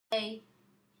Okay,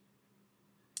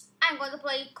 I'm going to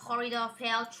play Corridor of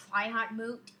Hell tryhard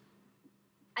mode.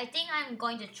 I think I'm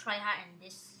going to try hard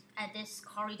at this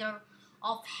Corridor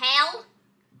of Hell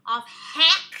of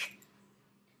Heck.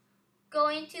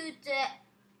 Going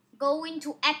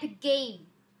to Epic Game.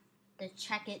 The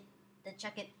check it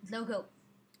logo.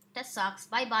 That sucks.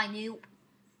 Bye bye noob.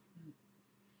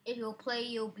 If you play,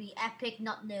 you'll be epic,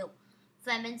 not noob.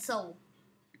 Flamingo.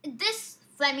 This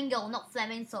flamingo, not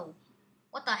flamingo.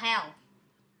 What the hell?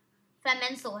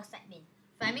 Flamingo, what's that mean?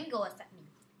 Flamingo, what's that mean?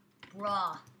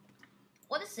 Bruh.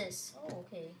 What is this? Oh,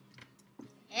 okay.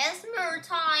 Esmer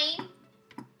time.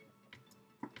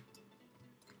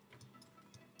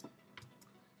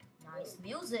 Nice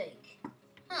music.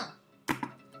 Huh.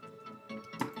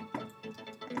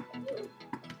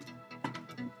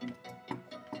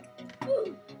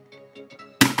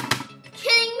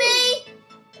 Kidding me?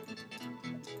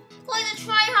 Play the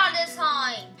tryhard this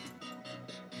time.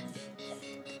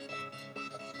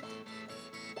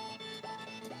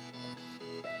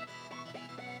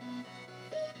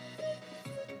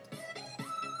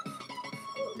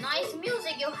 Nice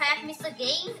music you have, Mr.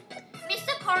 Game.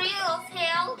 Mr. Corridor of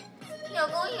Hell. You're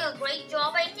doing a great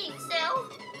job, I think so.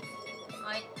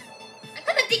 I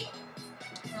kinda think.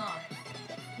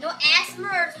 No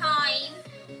asthma time.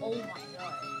 Oh my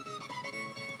god.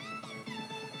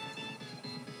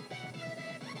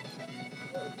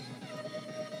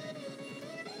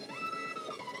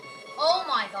 Oh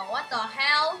my god, what the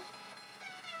hell?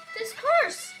 This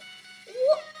curse!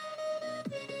 What?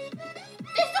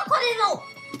 This not Corridor!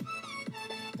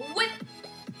 Whip!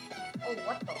 Oh,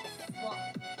 what the fuck?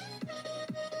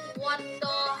 What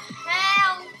the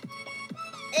hell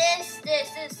is this?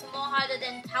 This is more harder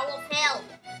than Tower of Hell.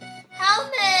 Help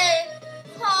me!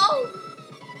 Help!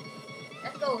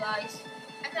 Let's go, guys.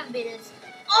 I can beat this.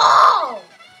 Oh!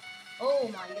 Oh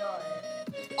my god.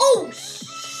 Oh,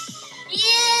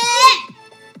 yeah!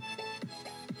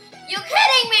 You're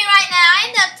kidding me right now.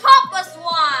 I'm the topless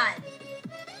one.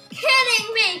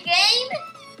 Kidding me, game?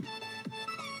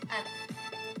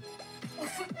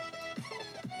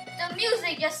 The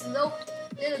music just looped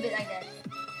a little bit like that.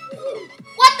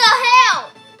 What the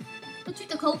hell? Go treat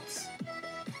the coats.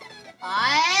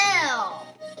 Oh,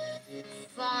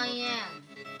 fine.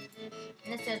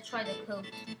 Let's just try the code.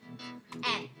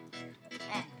 And.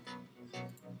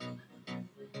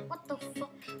 What the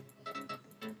fuck?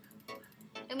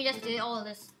 Let me just do all of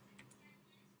this.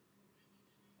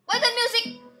 Where's the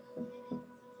music?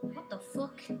 What the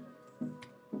fuck?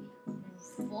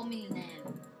 4 million.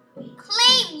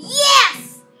 Claim,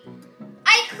 yes!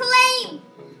 I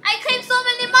claim so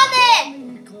many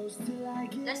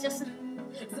money! Let's just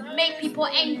make people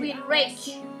angry and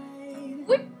rage.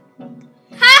 Whoop.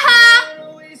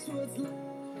 Haha!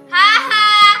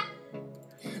 Haha!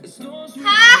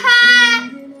 Haha!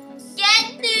 Get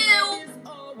new!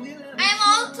 I'm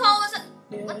on Toad's.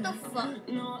 What the fuck?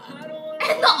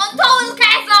 I'm not on Toad's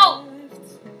castle!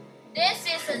 This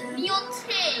is a new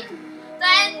thing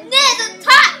that I need to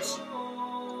touch!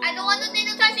 I don't want to need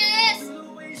to touch this!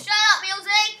 Shut up,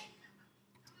 music!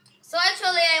 So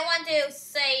actually I want to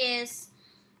say is,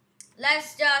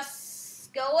 let's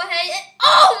just go ahead and,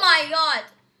 oh my god!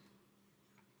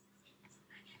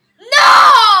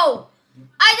 No!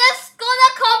 I just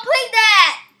gonna complete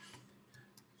that!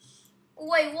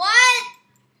 Wait, what?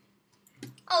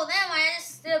 Oh, never mind, it's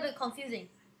still a bit confusing.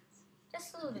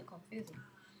 Just a little bit confusing.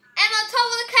 I'm on top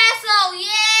of the castle!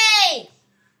 Yay!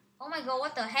 Oh my god,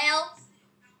 what the hell?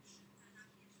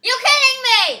 You kidding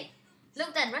me?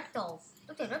 Look at rectal.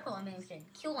 Look at rectal animation.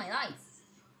 Kill my life.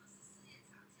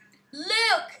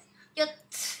 Look! Your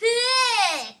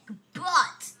thick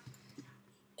butt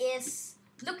is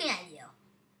looking at you.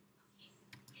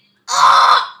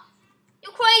 Oh! You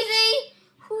crazy?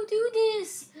 Who do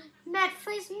this? Mad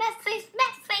face, mad face,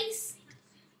 mad face.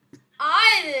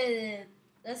 I did it.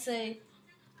 Let's say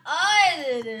I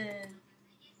did it.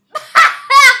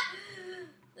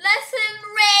 Let's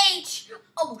enrage.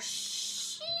 Oh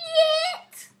shit.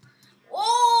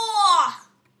 Oh.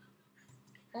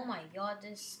 Oh my god,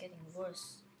 this is getting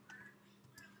worse.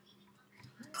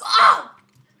 Oh.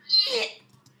 Yeah.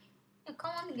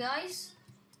 Come on, guys.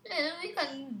 Yeah, we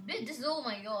can beat this. Oh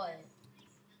my god.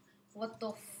 What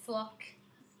the fuck?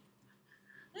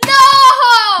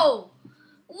 No!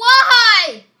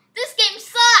 Why? This game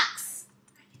sucks.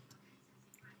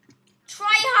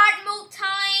 Try hard mode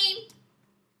time.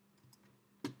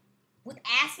 With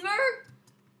asthma?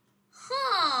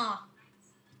 Huh.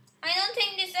 I don't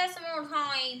think this asthma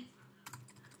time.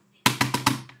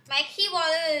 My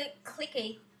keyboard is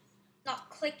clicky. Not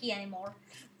clicky anymore.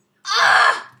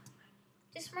 Ah!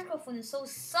 This microphone so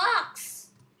sucks.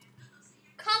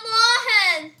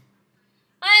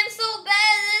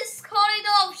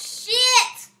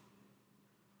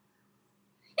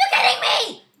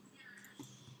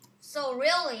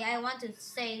 really, I want to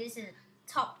say this is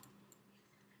top.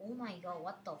 Oh my god,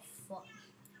 what the fuck?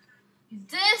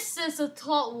 This is a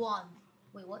top one.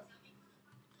 Wait, what?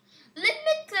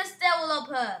 Limitless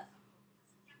developer.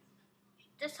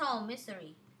 That's our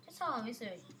misery.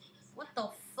 What the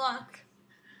fuck?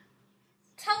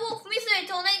 Tower of Misery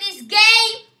to make this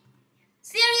game?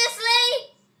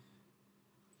 Seriously?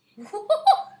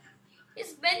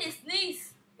 It's bent his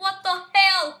knees. What the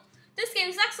hell? This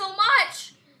game sucks so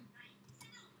much.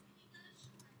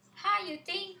 How you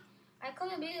think I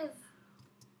could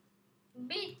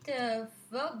beat the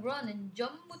verb run and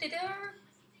jump mutator?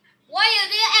 Why you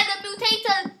didn't add the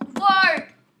mutated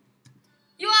word?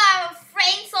 You are a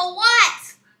friend, so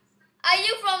what? Are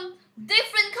you from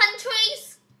different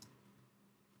countries?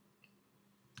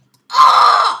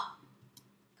 Oh!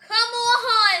 Come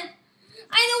on!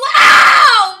 I know what.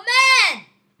 Oh man!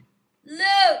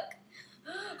 Look!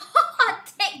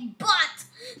 Tick butt!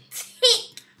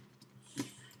 Tick!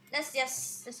 Let's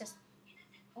just.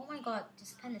 Oh my god,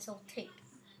 this pen is so thick.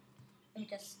 Let me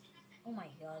just. Oh my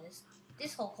god,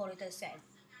 this whole corridor is sad.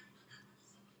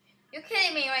 You're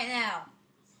kidding me right now.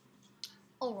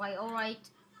 Alright.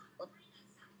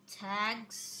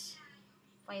 Tags.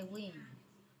 If I win.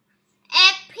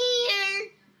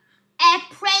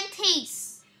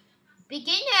 Apprentice.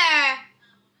 Beginner.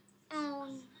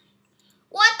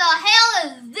 What the hell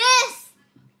is this?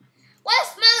 What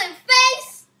smelling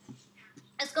face?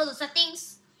 Let's go to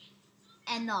settings.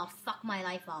 And fuck my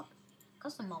life up.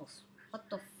 Custom mouse. What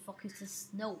the fuck is this?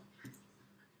 No.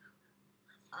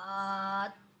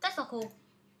 That's not cool.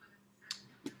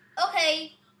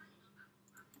 Okay.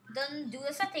 Then do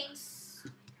the settings.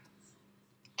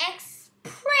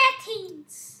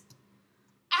 Apprentice.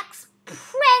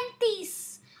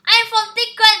 I'm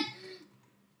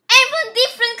from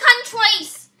different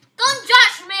countries. Don't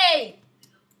judge me.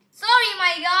 Sorry,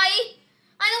 my guy.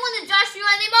 I don't want to judge you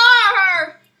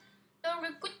anymore.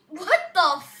 What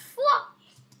the fuck?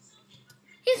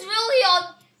 He's really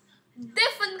on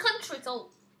different countries. Oh,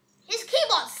 his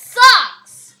keyboard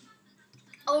sucks.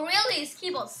 Oh, really? His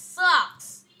keyboard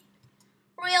sucks.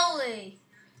 Really?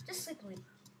 Just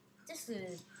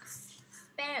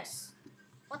spares.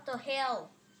 What the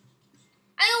hell?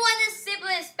 I don't want a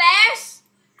simple spares.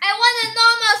 I want a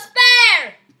normal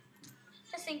spare.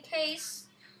 Just in case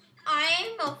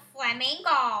I'm a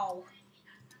flamingo.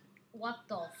 What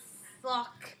the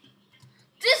fuck?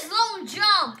 This long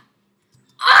jump.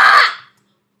 Ah!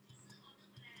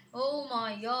 Oh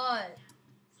my god.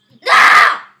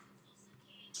 No!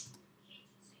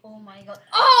 Oh my god.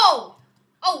 Oh!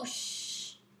 Oh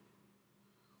shh.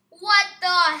 What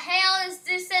the hell is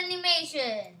this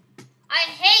animation? I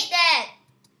hate that.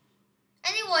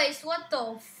 Anyways, what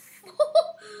the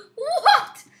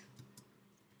what?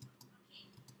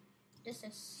 This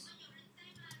is.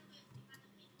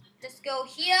 Let's go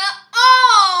here.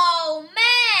 Oh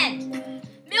man!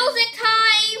 Music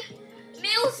time.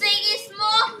 Music is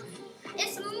more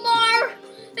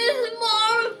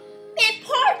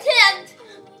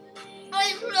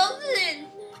important.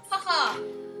 Haha.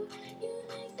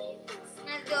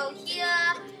 Let's go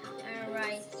here and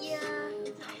right here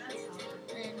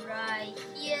and right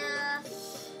here.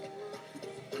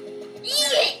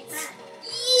 Yeet!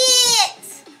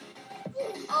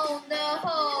 Oh no!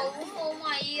 Oh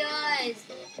my god!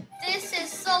 This is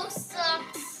so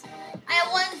sucks. I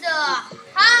wonder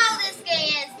how this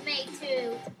game is made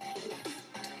too.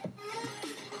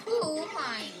 Oh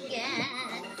my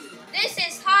god! This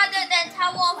is harder than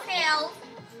Tower of Hell.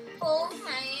 Oh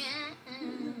my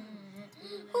god!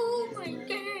 Oh my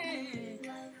god!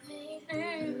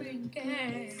 Oh my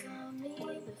god!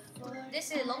 This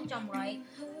is a long jump, right?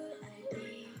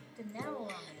 The narrow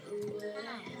line.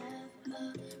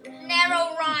 Narrow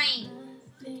line.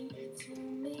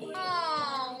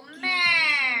 Oh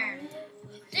man,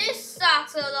 this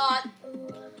sucks a lot.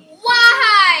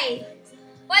 Why?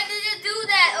 Why did you do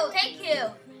that? Oh, thank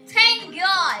you. Thank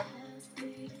God.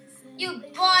 You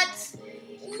bought.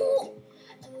 Ooh.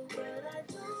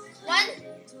 1,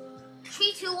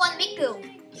 3, 2, 1, Miku.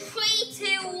 3,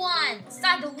 2, 1.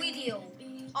 Start the video.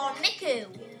 Or Miku.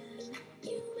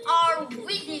 Or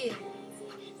video.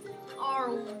 Or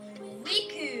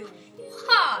Wiku.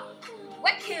 Ha!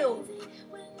 Wiku.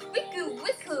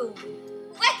 Wiku.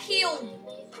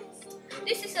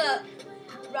 This is a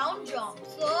round jump.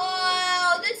 So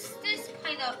this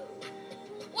kind of.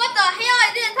 What the hell?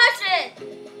 I didn't touch it.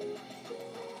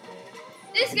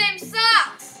 This game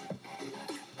sucks.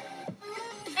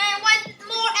 And one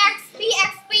more XP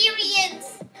experience.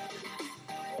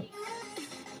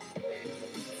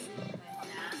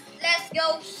 Let's go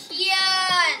here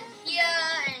and here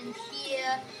and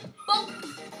here. Boom.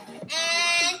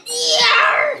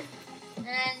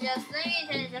 let me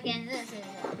do this again. This is it.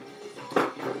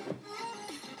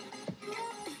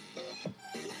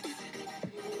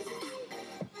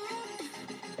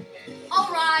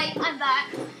 Alright, I'm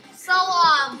back. So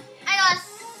I was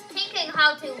thinking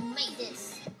how to make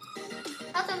this.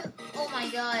 Oh my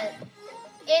god.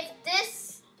 If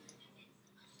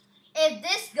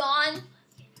this gone,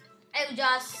 I will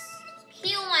just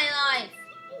kill my life.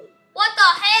 What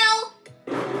the hell?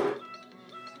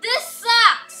 This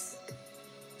sucks.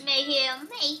 Make him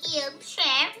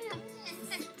share.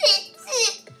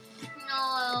 No,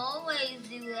 I always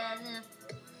do that.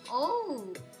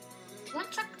 Oh, one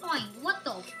checkpoint. What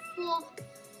the fuck?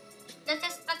 Let's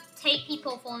just spectate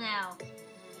people for now.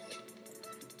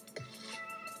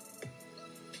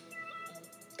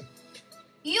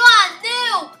 You are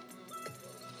new.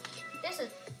 This is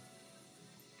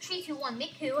 3, 2, 1.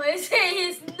 Make who I say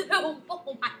is new.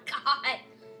 Oh my god.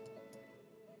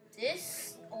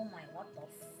 This. Oh my. What the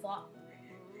fuck?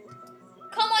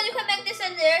 Come on, you can make this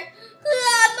in there.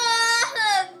 Come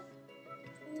on.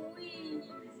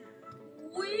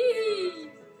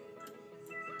 Wee.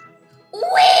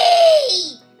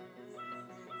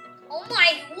 Oh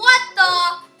my. What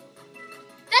the?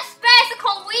 That's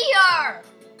basically weird.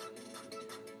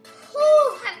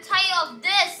 Whew, I'm tired of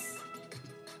this.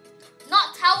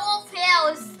 Not Tower of Hell,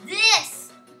 is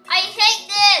this. I hate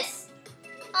this.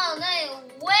 Oh no,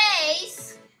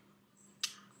 ways.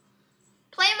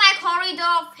 Play my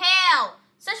Corridor of Hell.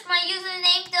 Search my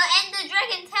username, the Ender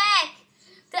Dragon tag.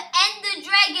 The Ender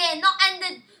Dragon,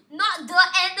 not the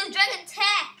Ender Dragon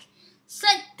tag.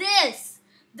 Search this.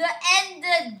 The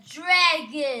Ender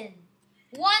Dragon.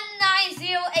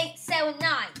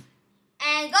 190879.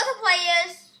 And go to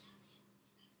players.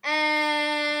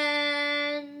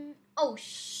 And oh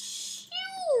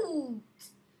shoot,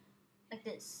 like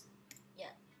this,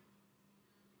 yeah.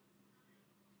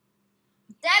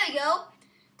 There we go.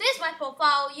 This is my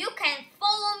profile. You can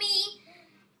follow me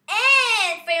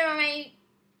and favorite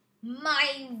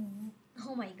my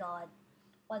oh my god,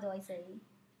 what do I say?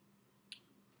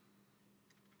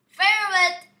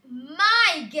 Favorite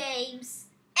my games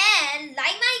and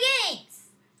like my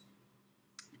games.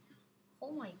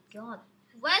 Oh my god.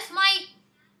 Where's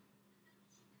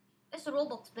the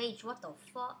Roblox page? What the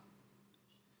fuck?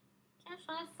 Just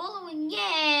I'm following,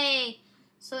 yay!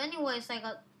 So anyways, I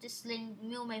got this link.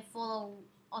 You may follow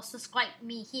or subscribe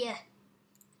me here.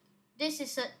 This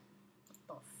is a what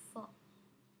the fuck?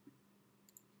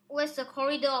 Where's the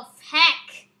Corridor of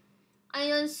Heck? I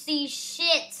don't see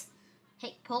shit.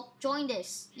 Hey Poke, join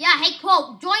this. Yeah, hey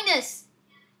Poke, join this.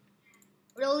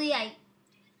 Really, I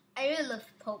really love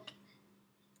Poke.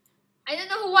 I don't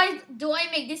know why do I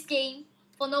make this game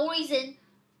for no reason.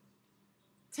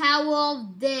 Tower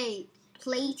of Day,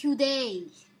 play today.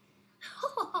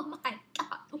 Oh my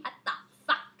god, what the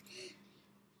fuck?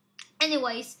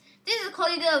 Anyways, this is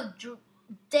Corridor of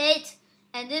Dead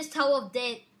and this Tower of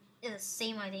Dead is the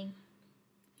same, I think.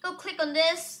 Go click on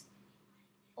this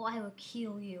or I will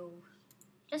kill you.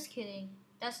 Just kidding,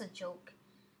 that's a joke.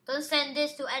 Don't send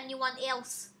this to anyone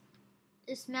else.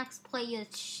 This max player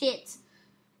shit.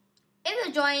 If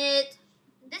you join it,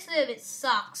 this little bit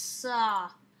sucks.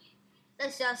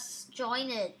 Let's just join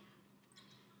it.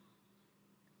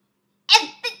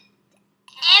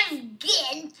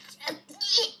 Again.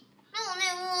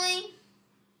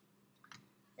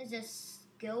 Let's just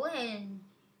go ahead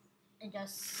and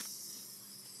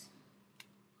just.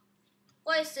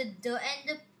 What is the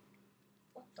end?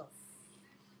 What the?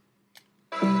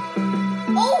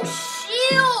 Oh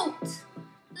shoot!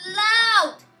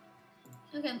 Loud.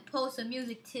 You can post the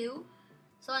music too.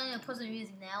 So I'm gonna post the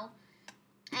music now.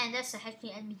 And that's the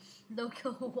Happy Enemy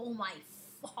logo. Oh my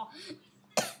fuck.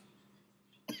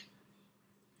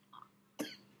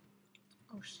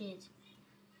 Oh shit.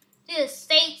 This is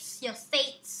states, your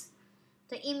states.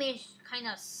 The image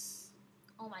kinda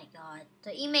oh my god.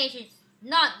 The image is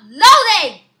not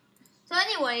loading! So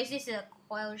anyways, this is a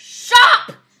coil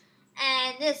shop!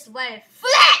 And this is very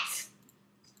flat!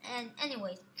 And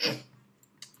anyways.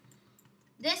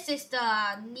 This is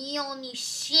the neon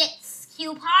shit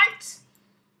skill part.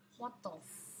 What the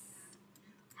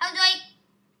how do I?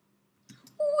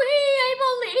 I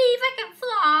believe I can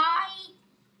fly.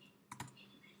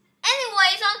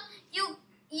 Anyways,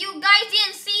 you guys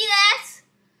didn't see that.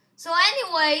 So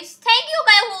anyways, thank